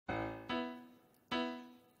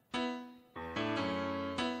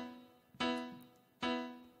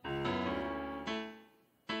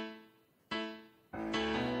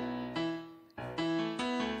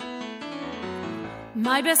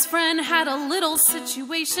My best friend had a little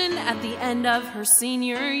situation at the end of her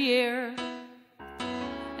senior year.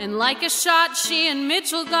 And like a shot, she and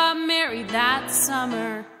Mitchell got married that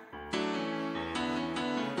summer.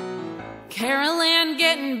 Carol Ann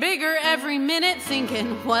getting bigger every minute,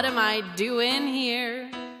 thinking, what am I doing here?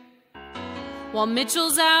 While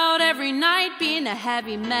Mitchell's out every night being a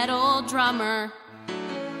heavy metal drummer.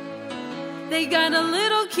 They got a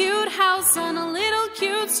little cute house on a little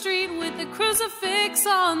cute street with a crucifix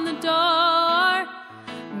on the door.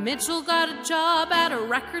 Mitchell got a job at a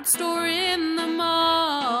record store in the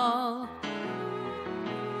mall.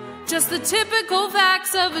 Just the typical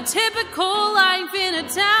facts of a typical life in a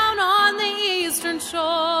town on the Eastern Shore.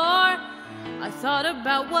 I thought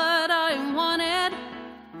about what I wanted.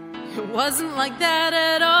 It wasn't like that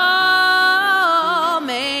at all.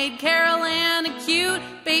 Made Carol Ann a cute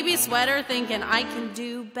baby sweater, thinking I can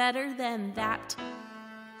do better than that.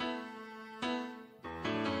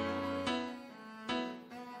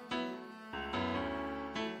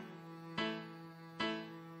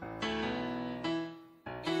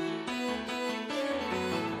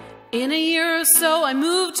 In a year or so, I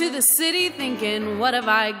moved to the city thinking, what have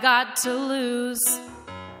I got to lose?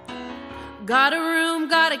 Got a room,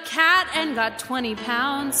 got a cat, and got 20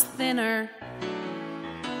 pounds thinner.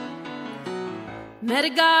 Met a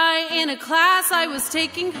guy in a class I was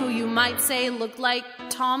taking who you might say looked like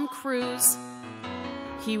Tom Cruise.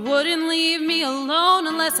 He wouldn't leave me alone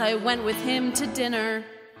unless I went with him to dinner.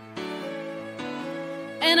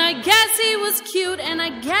 And I guess he was cute, and I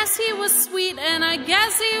guess he was sweet, and I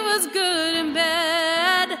guess he was good in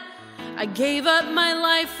bed. I gave up my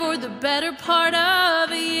life for the better part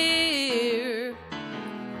of a year.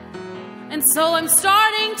 And so I'm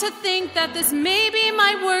starting to think that this may be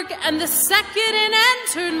my work, and the second it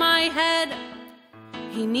entered my head,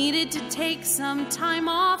 he needed to take some time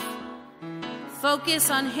off, focus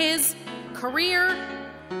on his career.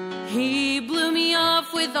 He blew me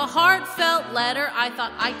off with a heartfelt letter. I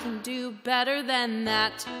thought I can do better than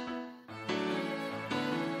that.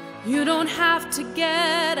 You don't have to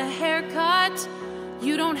get a haircut.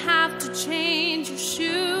 You don't have to change your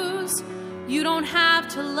shoes. You don't have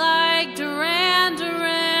to like Duran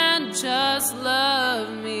Duran, just love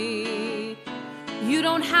me. You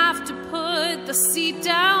don't have to put the seat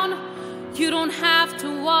down. You don't have to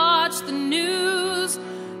watch the news.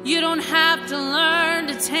 You don't have to learn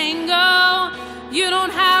to tango. You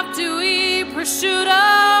don't have to eat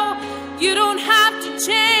prosciutto. You don't have to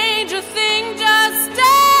change a thing, just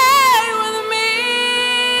stay with me.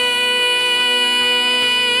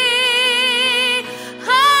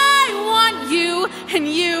 I want you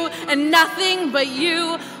and nothing but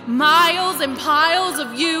you. Miles and piles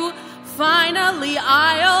of you. Finally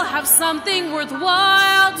I'll have something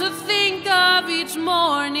worthwhile to think of each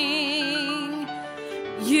morning.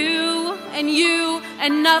 You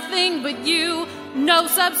and nothing but you. No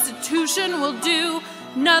substitution will do.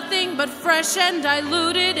 Nothing but fresh and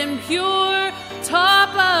diluted and pure. Top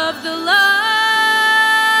of the line.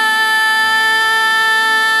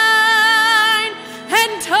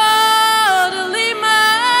 And totally mine.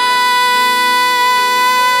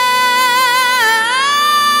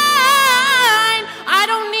 I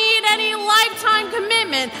don't need any lifetime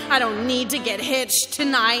commitment. I don't need to get hitched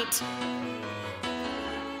tonight.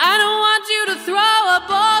 I don't want you to throw up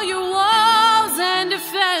all your walls and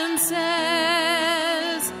defenses.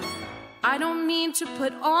 I don't mean to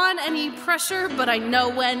put on any pressure, but I know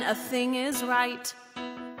when a thing is right.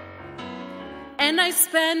 And I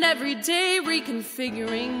spend every day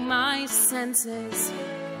reconfiguring my senses.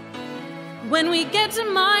 When we get to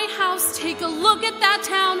my house, take a look at that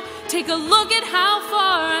town. Take a look at how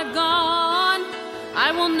far I've gone.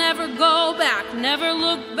 I will never go back, never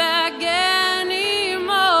look back anymore.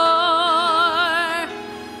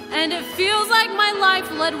 And it feels like my life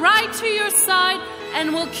led right to your side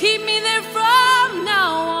and will keep me there from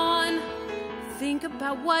now on. Think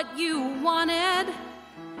about what you wanted.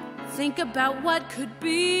 Think about what could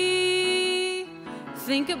be.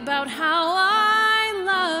 Think about how I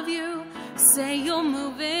love you. Say you'll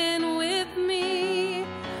move in with me.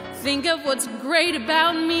 Think of what's great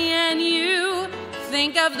about me and you.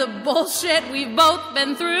 Think of the bullshit we've both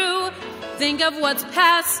been through. Think of what's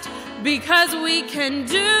past, because we can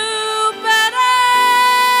do